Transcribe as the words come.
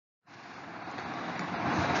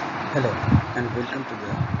Hello and welcome to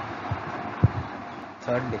the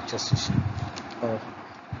third lecture session of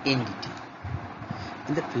NDT.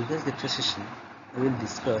 In the previous lecture session, we will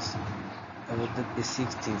discuss about the basic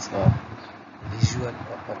things of visual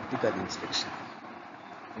or optical inspection.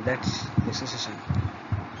 In that lecture session,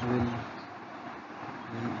 we will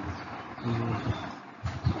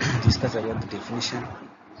discuss about the definition,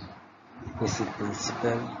 basic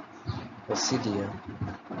principle, procedure,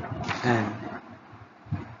 and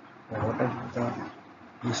what are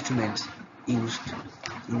the instruments used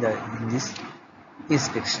in this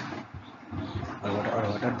inspection, or what are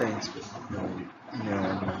the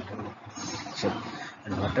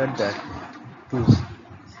and what are the tools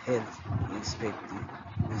help inspect the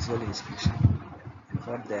visual inspection. And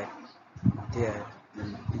for that, there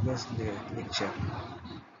in previous lecture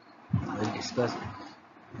we will discuss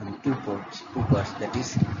two parts, that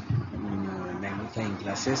is magnifying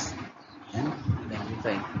glasses and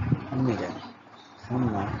magnifying mirror. From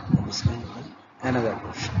now we discuss another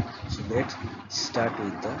portion. So let's start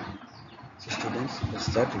with the let's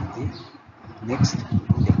start with the next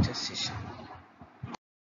lecture session.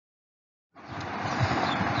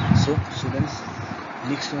 So students,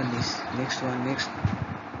 next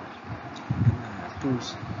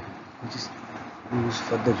tools which is used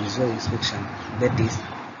for the visual inspection, that is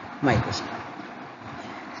microscope.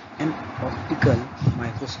 An optical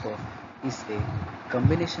microscope is a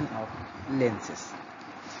combination of lenses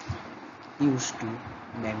used to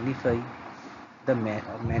magnify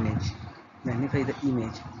magnify the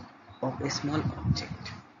image of a small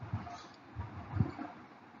object.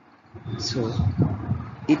 So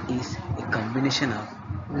it is a combination of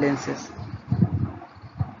lenses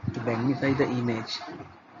to magnify the image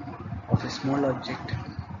of a small object.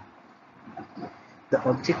 The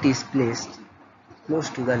object is placed close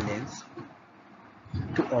to the lens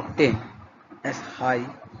to obtain as high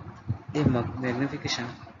a magnification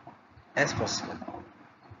as possible.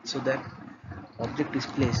 So that object is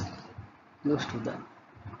placed close to the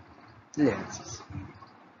lenses.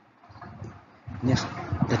 Next,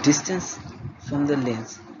 the distance from the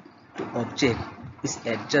lens to object is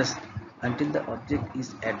adjusted until the object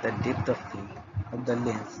is at the depth of field of the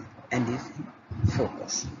lens and is in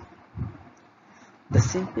focus. The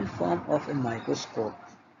simple form of a microscope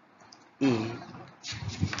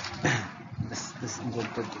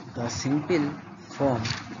the simple form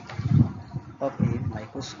of a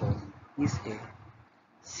microscope is a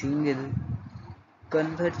single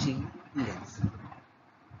converging lens,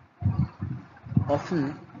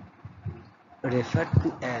 often referred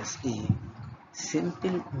to as a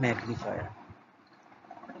simple magnifier.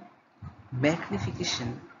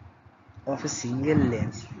 Magnification of a single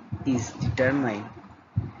lens is determined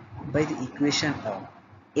by the equation of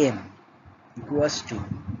m equals to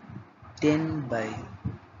 10 by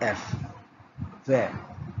f, where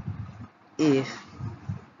f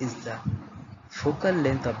is the focal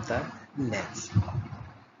length of the lens.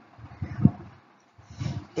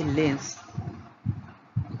 A lens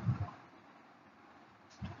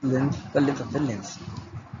focal length of the lens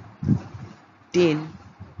 10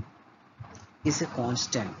 is a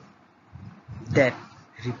constant that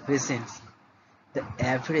represents the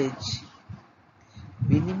average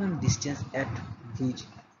minimum distance at which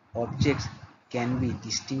objects can be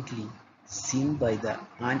distinctly seen by the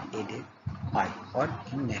unaided eye or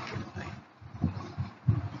naked eye.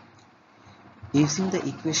 Using the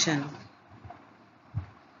equation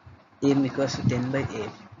m equals to 10 by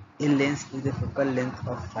f, a lens with a focal length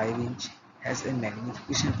of 5 inch has a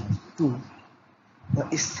magnification of 2, or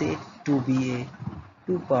is said to be a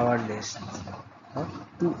 2 power lens of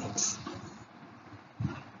 2x.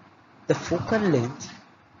 The focal length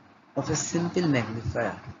of a simple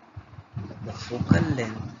magnifier,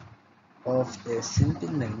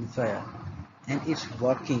 and its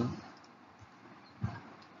working,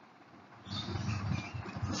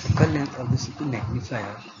 focal length of the simple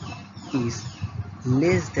magnifier is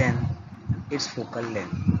less than its focal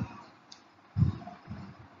length.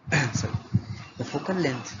 Sorry, the focal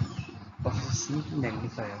length of a simple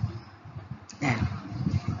magnifier and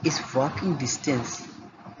its working distance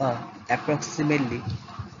are approximately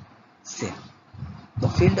same. The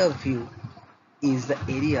field of view is the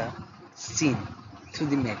area seen through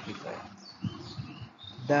the magnifier.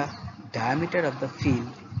 The diameter of the field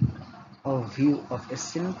of view of a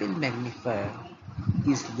simple magnifier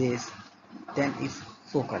is less than its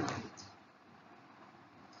focal length.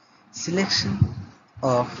 Selection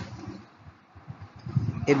of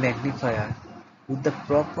a magnifier with the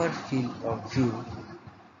proper field of view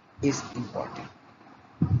is important.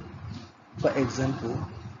 For example,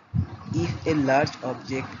 if a large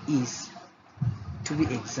object is to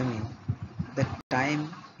be examined, the time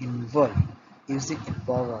involved using a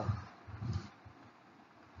power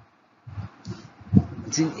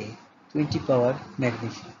using a 20 power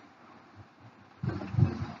magnifier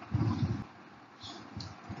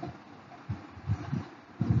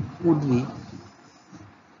would be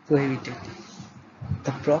prohibited.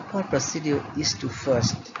 The proper procedure is to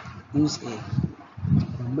first use a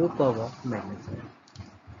low power magnifier,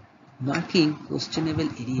 marking questionable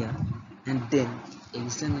area, and then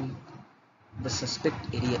examine the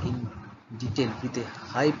suspect area in detail with a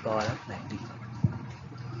high power magnifier.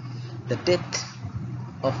 The depth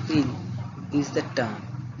of field is the term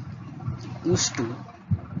used to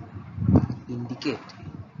indicate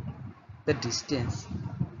the distance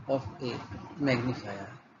of a magnifier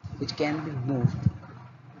which can be moved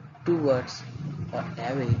towards or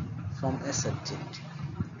away from a subject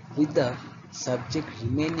with the subject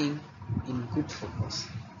remaining in good focus.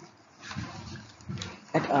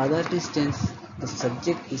 At other distance, the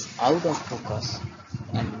subject is out of focus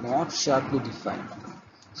and not sharply defined.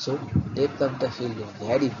 So, depth of the field will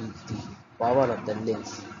vary with the power of the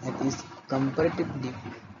lens and is comparatively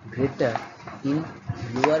greater in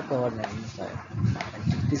lower power magnifier and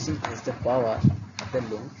decreasing as the power of the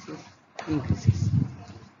lens increases.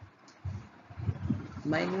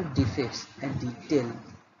 Minute defects and detail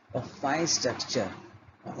of fine structure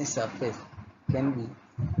on a surface can be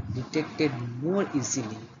detected more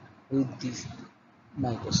easily with this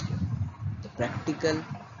microscope. The practical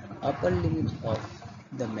upper limit of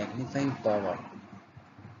the magnifying power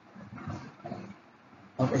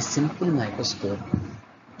of a simple microscope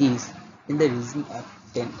is in the region of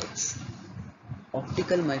 10x.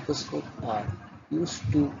 Optical microscopes are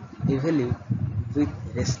used to evaluate with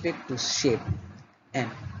respect to shape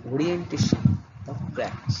and orientation of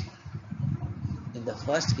cracks. In the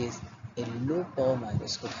first case, a low power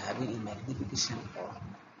microscope having a magnification of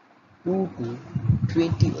 2 to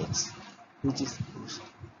 20x which is used.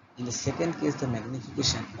 In the second case, the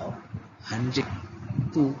magnification of 100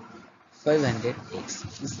 to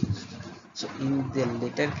 500x is used. So in the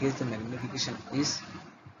later case, the magnification is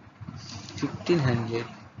 1500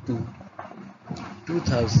 to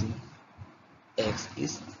 2000x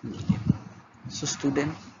is needed. So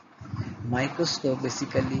student, microscope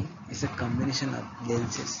basically is a combination of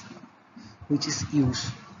lenses which is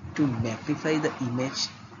used to magnify the image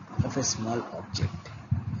of a small object,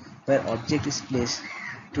 where object is placed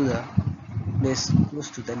close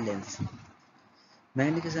to the lens.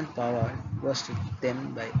 Magnification power was to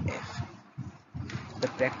 10 by f. The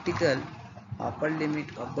practical upper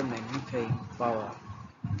limit of the magnifying power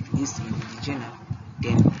is in the region of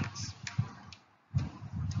 10x.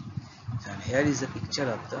 And here is a picture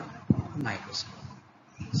of the microscope.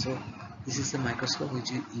 So this is the microscope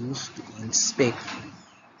which is used to inspect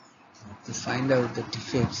to find out the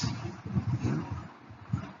defects in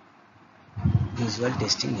visual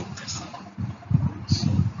testing methods. So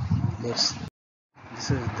let's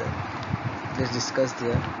discuss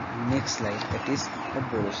the next slide, that is a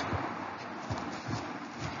boroscope.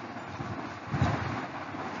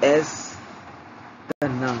 As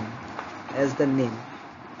the name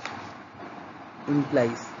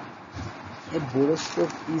implies, a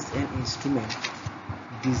boroscope is an instrument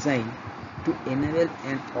designed to enable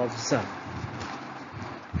an observer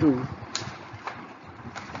to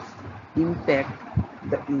impact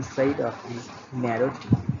the inside of a narrow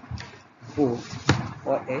tube, bore,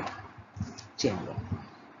 or a chamber.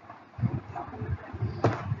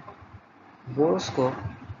 Boroscope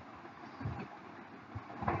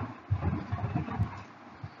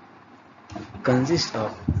consists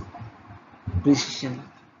of precision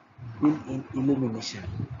built-in illumination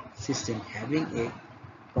system having a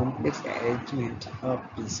complex arrangement of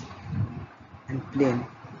prism and plane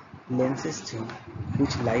lenses through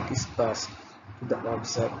which light is passed to the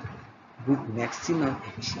observer with maximum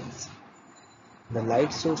efficiency. The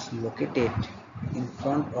light source located in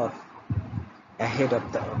front or ahead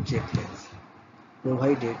of the object lens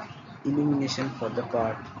provided illumination for the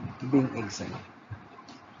part being examined.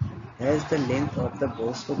 As the length of the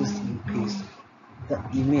boroscope is increased, the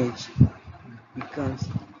image becomes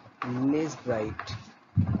less bright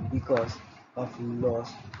because of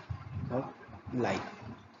loss of light.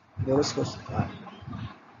 Boroscopes are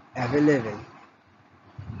available.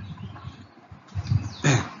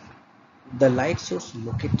 The light source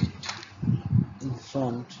located in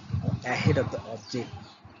front or ahead of the object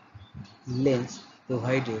lens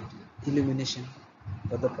provided illumination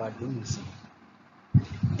for the part being missing.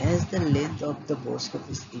 As the length of the boroscope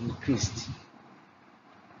is increased,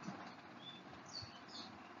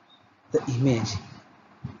 the image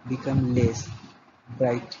becomes less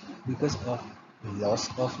bright because of loss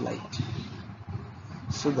of light.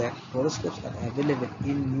 So that borescopes are available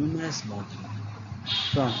in numerous modes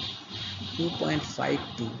from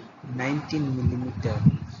 2.5 to 19 millimeter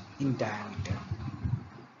in diameter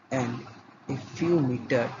and a few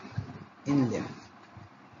meter in length.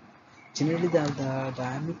 Generally, the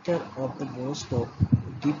diameter of the borescope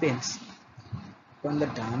depends upon the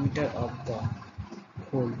diameter of the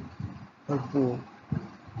hole or bore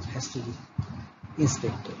has to be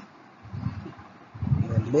inspected.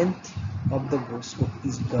 The length of the borescope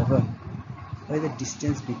is governed by the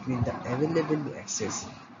distance between the available axis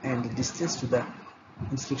and the distance to the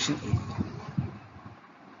inspection area.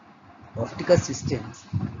 Optical systems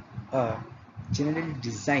are generally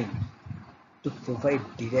designed to provide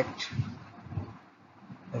direct,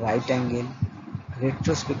 right angle,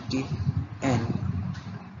 retrospective, and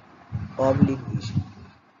oblique vision.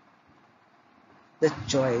 The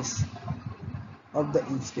choice of the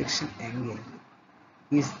inspection angle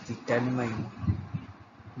is determined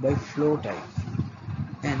by flow type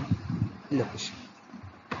and location.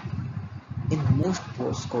 In most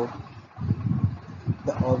borescopes,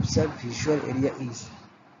 the observed visual area is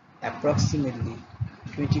approximately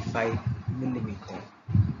 25 millimeter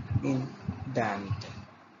in diameter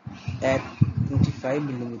at 25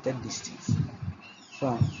 millimeter distance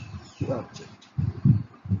from the object.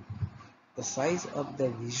 The size of the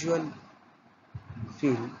visual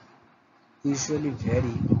field usually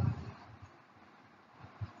vary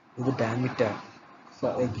with the diameter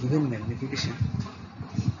for a given magnification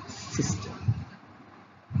system.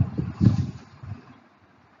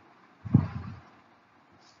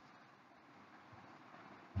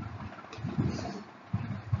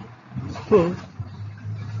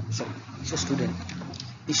 So, so student,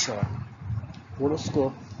 in short,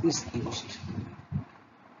 borescope is used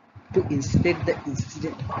to inspect the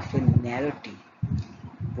incident of a narrow tip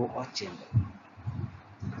or chamber.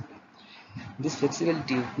 This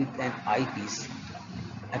flexibility with an eyepiece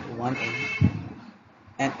at one end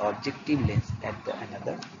and objective lens at the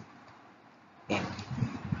another end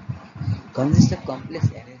consists of complex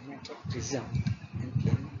arrangement of prism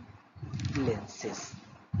and lenses.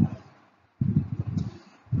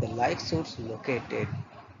 The light source located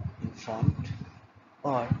in front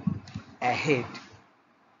or ahead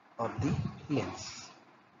of the lens.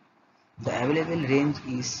 The available range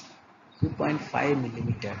is 2.5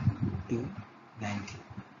 millimeter to 90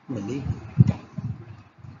 millimeter.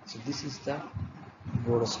 So this is the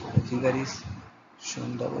borescope. The figure is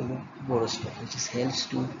shown the borescope, which is helps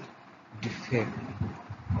to defect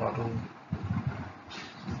or to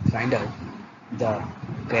find out the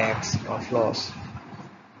cracks or flaws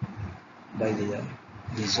by the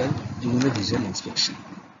visual during the visual inspection.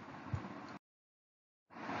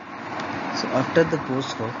 So after the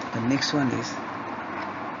borescope, the next one is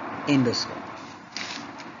endoscope.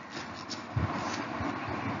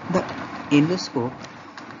 The endoscope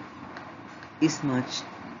is much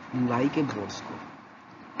like a borescope,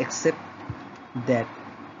 except that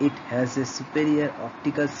it has a superior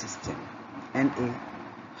optical system and a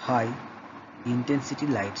high intensity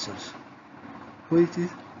light source, which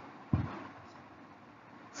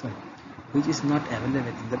is not available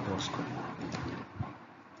in the borescope.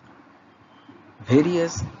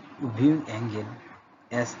 Various viewing angle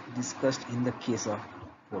as discussed in the case of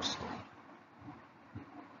borescope.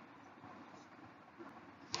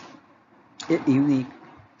 A unique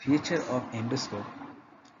feature of endoscope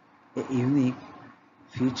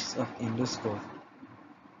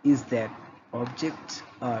is that objects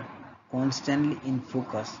are constantly in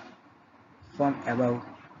focus from about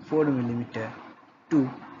 4 millimeter to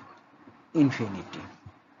infinity.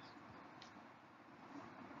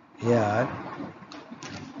 Here,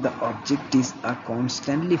 the objectives are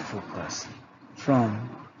constantly focused from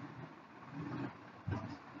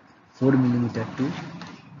 4 millimeter to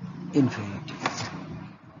infinity.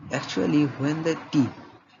 Actually, when the tip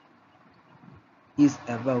is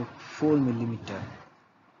about 4 millimeter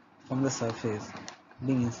from the surface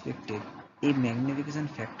being inspected, a magnification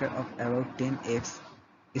factor of about 10x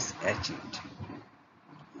is achieved.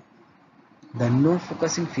 The no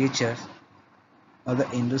focusing feature of the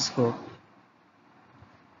endoscope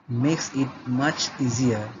makes it much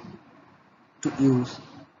easier to use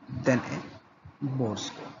than a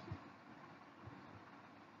borescope,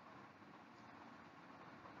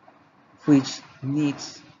 which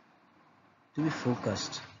needs to be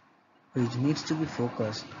focused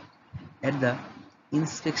at the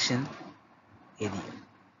inspection area.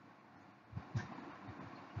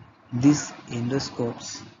 These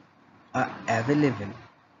endoscopes are available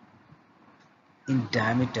in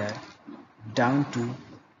diameter down to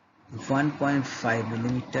 1.5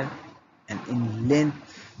 millimeter and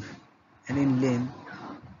in length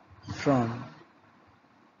from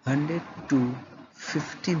 100 to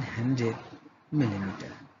 1500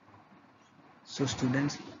 millimeter. So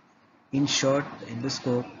students, in short, the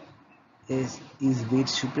endoscope is way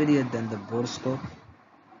superior than the borescope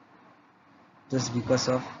just because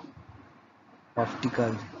of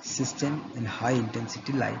optical system and high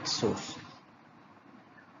intensity light source.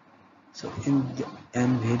 So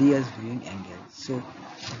and various viewing angles. So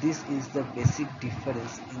this is the basic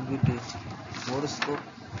difference in between borescope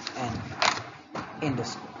and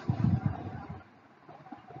endoscope.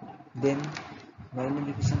 Then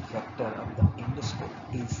magnification factor of the endoscope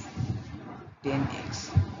is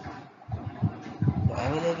 10x. The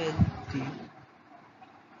availability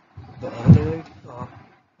of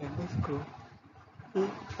endoscope is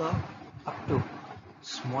up to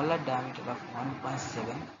smaller diameter of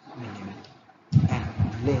 1.7 millimeter and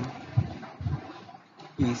length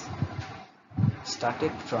is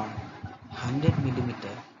started from 100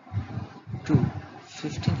 millimeter to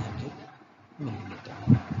 1500 millimeter.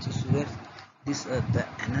 So students, these are the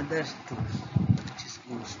another tools which is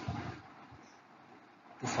used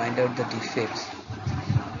to find out the defects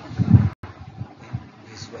in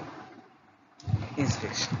visual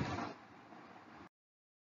inspection.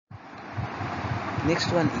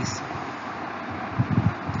 Next one is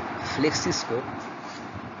flexiscope.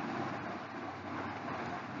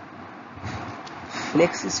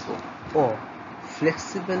 Flexiscope or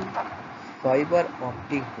flexible fiber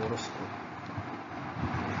optic borescope.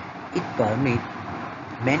 It permits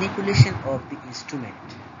manipulation of the instrument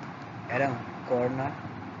around corner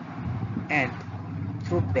and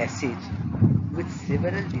through passage with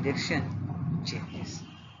several direction changes.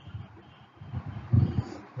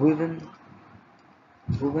 Woven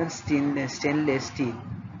stainless steel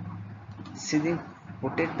sheathing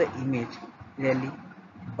protect the image rarely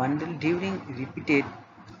bundle during repeated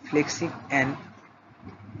flexing and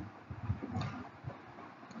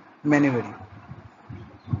maneuvering.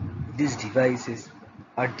 These devices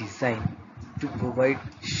are designed to provide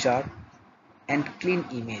sharp and clean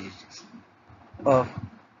images of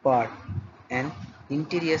part and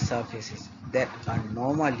interior surfaces that are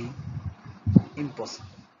normally impossible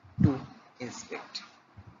to inspect.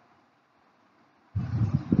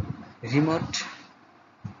 Remote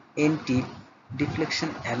end-tip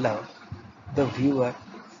deflection allows the viewer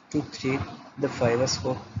to thread the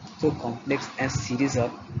fiberscope through complex and series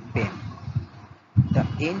of bends. The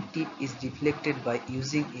end tip is deflected by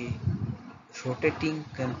using a rotating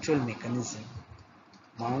control mechanism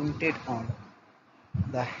mounted on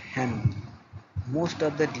the handle. Most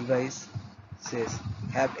of the devices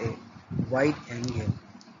have a wide-angle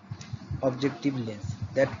objective lens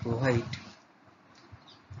that provide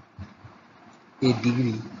a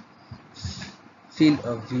degree field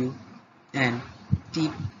of view and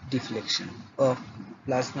tip deflection of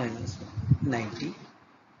plus minus 90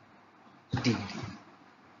 degree.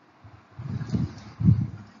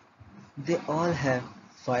 They all have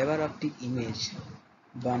fiber optic image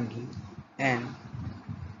bundle and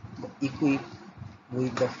equipped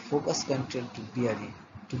with the focus control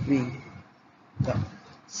to bring the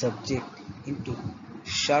subject into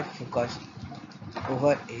sharp focus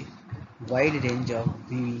over a wide range of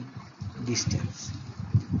viewing distance.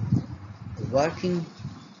 The working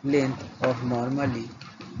length of normally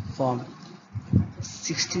from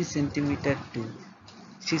 60 cm to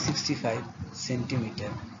 365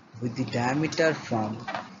 cm with the diameter from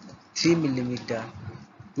 3 mm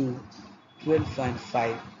to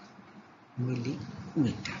 12.5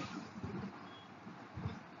 mm.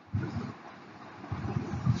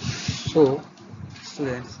 So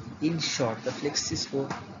students, in short, the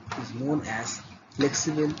flexiscope is known as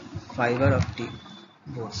flexible fiber optic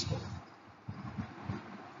borescope.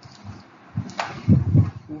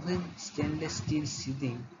 Woven stainless steel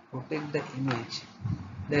sheathing protect the image,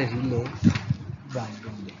 the relay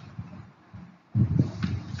binding.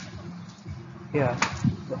 Here,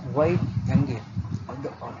 the wide angle of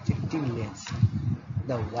the objective lens,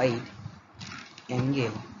 the wide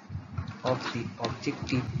angle of the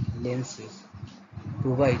objective lenses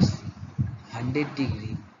provides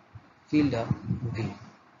 100-degree field of view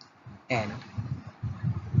and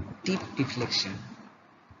tip deflection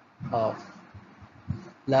of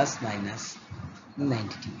plus minus 90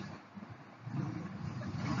 degree.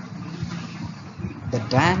 The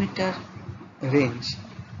diameter range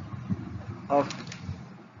of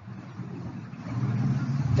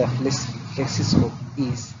the flexiscope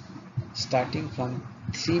is starting from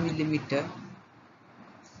 3 mm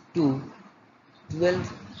to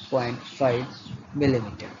 12.5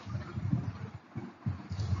 mm.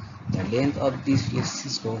 The length of these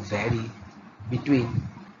flexiscope vary between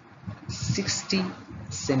 60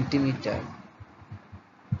 centimeter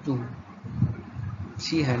to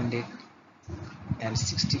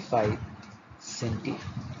 365 centimeter.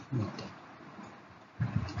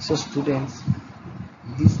 So students,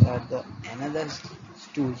 these are the another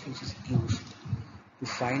tools which is used to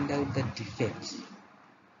find out the defects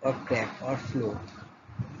or crack or flaw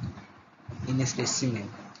in a specimen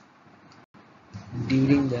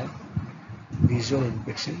during the visual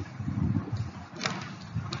inspection.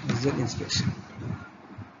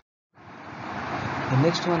 The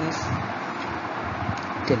next one is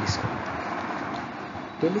telescope.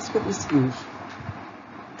 Telescope is used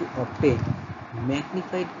to obtain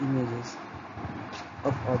magnified images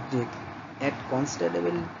of objects at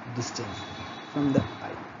considerable distance from the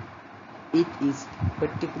eye. It is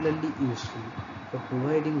particularly useful for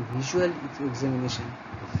providing visual examination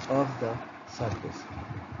of the surface,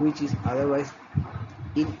 which is otherwise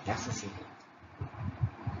inaccessible.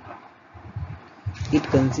 It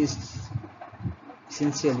consists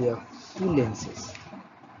essentially of two lenses.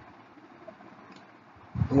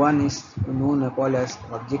 One is known as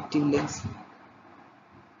objective lens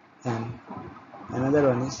and another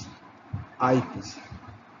one is eyepiece.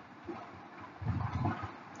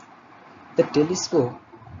 The telescope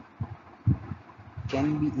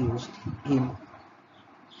can be used in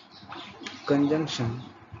conjunction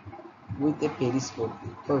with a periscope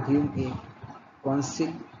for viewing a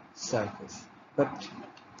concealed surface, but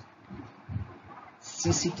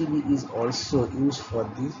CCTV is also used for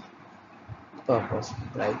this purpose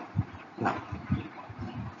right now.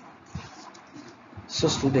 So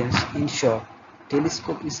students, in short,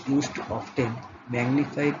 telescope is used to obtain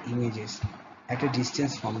magnified images at a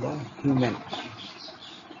distance from the human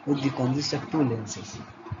with the consist of two lenses.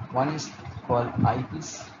 One is called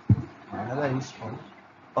eyepiece, another is called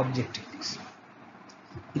objective piece.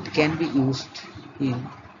 It can be used in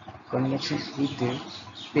conjunction with a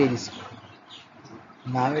periscope.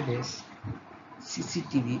 Nowadays,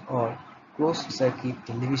 CCTV or closed circuit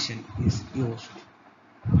television is used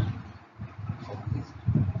for this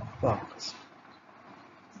purpose.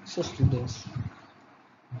 So students,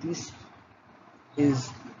 this is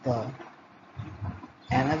the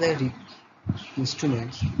another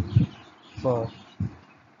instrument for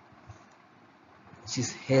which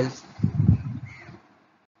is helps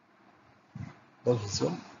the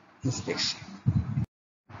visual inspection.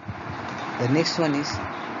 The next one is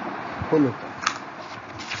holography.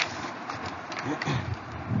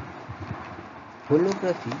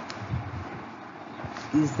 Holography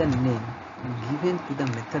is the name given to the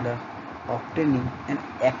method of obtaining an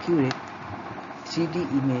accurate 3D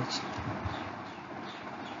image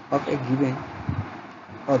of a given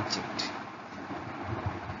object.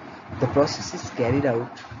 The process is carried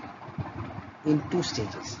out in two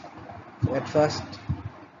stages. So at first,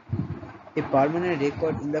 a permanent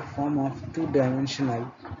record in the form of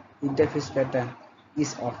two-dimensional interface pattern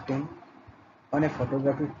is obtained on a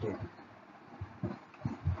photographic tape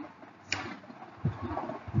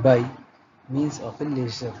by means of a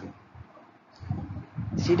laser film.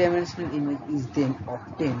 Three-dimensional image is then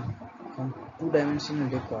obtained from two-dimensional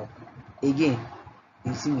record again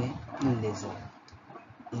using a laser.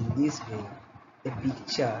 In this way, a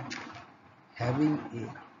picture having a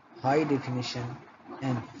high definition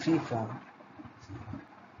and free-form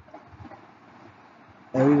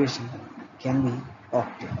elevation can be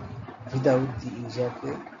obtained without the use of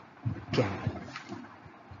a camera.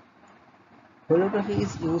 Holography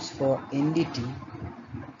is used for NDT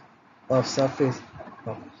of surface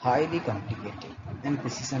of highly complicated and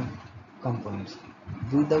precision components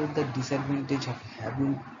without the disadvantage of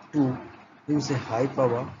having to use a high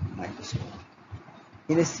power microscope.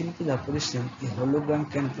 In a simple operation, a hologram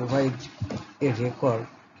can provide a record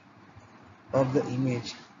of the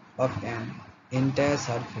image of an entire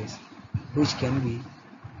surface which can be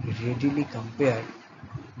readily compared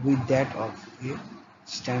with that of a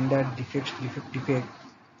standard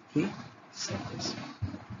defect-free surface.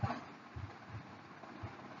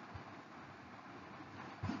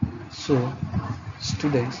 So,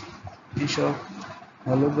 students, in short,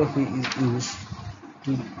 holography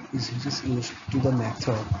is used to the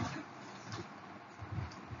method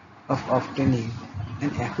of obtaining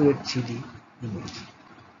an accurate 3D image.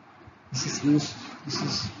 This is used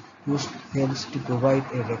helps to provide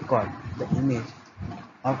a record, the image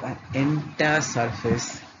of an entire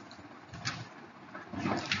surface,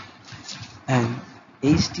 and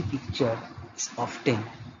HD picture is obtained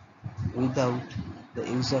without the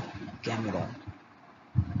use of camera.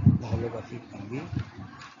 The holography can be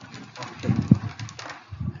obtained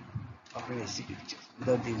of a HD picture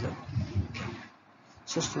without the use of camera.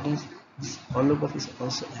 So students, this holograph is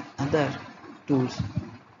also another tools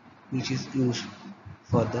which is used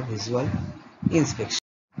for the visual inspection.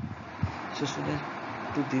 So students,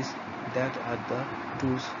 to this, that are the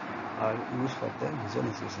tools are used for the visual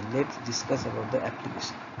inspection. Let's discuss about the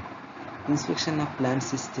application. Inspection of plant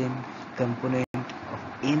system, component of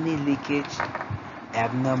any leakage,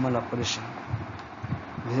 abnormal operation.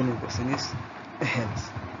 Visual inspection is helps.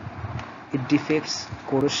 It defects,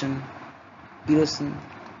 corrosion, erosion,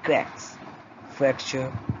 cracks,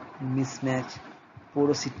 fracture, mismatch,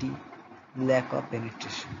 porosity, lack of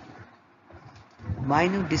penetration.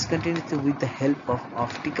 Minor discontinuity with the help of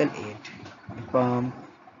optical aid, pump,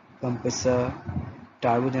 compressor,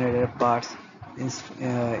 turbo generator parts,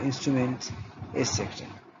 instruments, etc.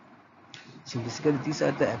 So basically these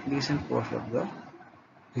are the application portion of the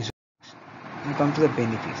visual. Now come to the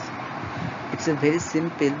benefits. It's a very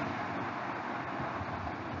simple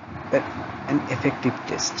but an effective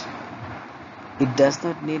test. It does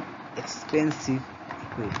not need expensive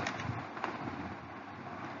equipment.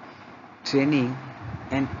 Training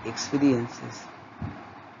and experiences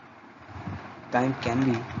time can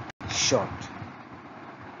be short.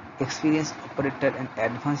 Experienced operator and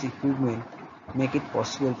advanced equipment make it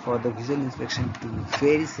possible for the visual inspection to be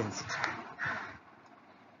very sensitive.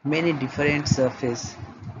 Many different surface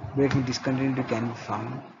breaking discontinuity can be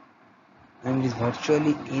found, and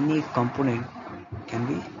virtually any component can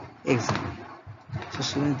be examined. So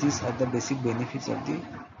students, these are the basic benefits of the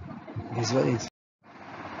visual inspection.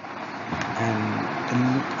 And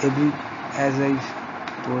as I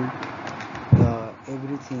told,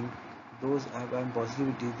 everything, those have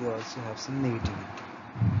positivity, they also have some negativity.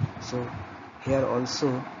 So here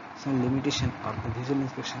also some limitation of the visual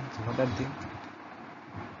inspection. So what are they?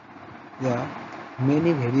 Yeah,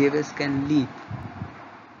 many variables can lead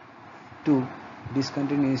to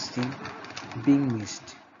discontinuity being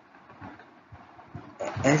missed.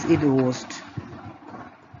 As it hosts,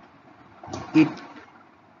 it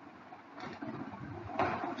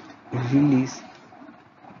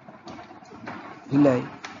rely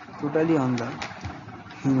totally on the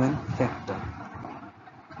human factor.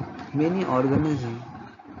 Many organisms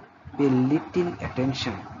pay little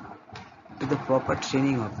attention to the proper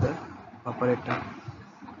training of the operator.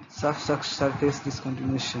 Such surface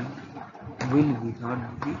discontinuation will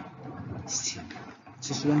not be seen.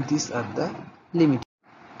 So students, these are the limits.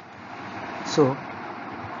 So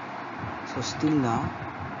still now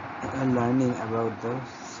we are learning about the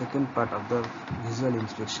second part of the visual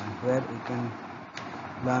inspection, where we can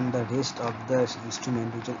learn the rest of the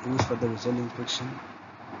instrument which are used for the visual inspection,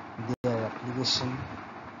 their application,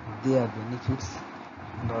 their benefits,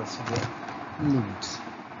 and also their limits.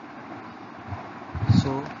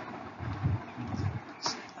 So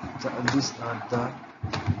these are the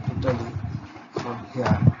totally from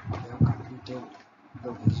here we have completed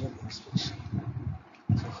the visual inspection.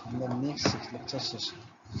 So from the next lecture session,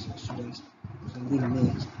 so students, from the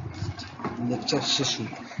next lecture session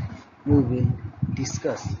we will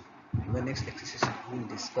discuss, the next lecture session we will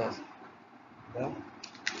discuss the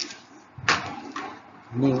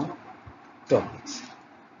new topics,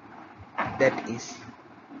 that is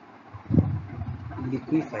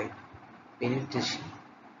liquefied penetration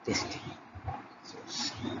testing. So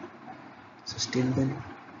still then,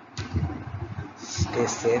 stay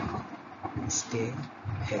safe and stay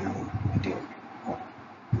healthy.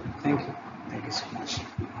 Thank you so much.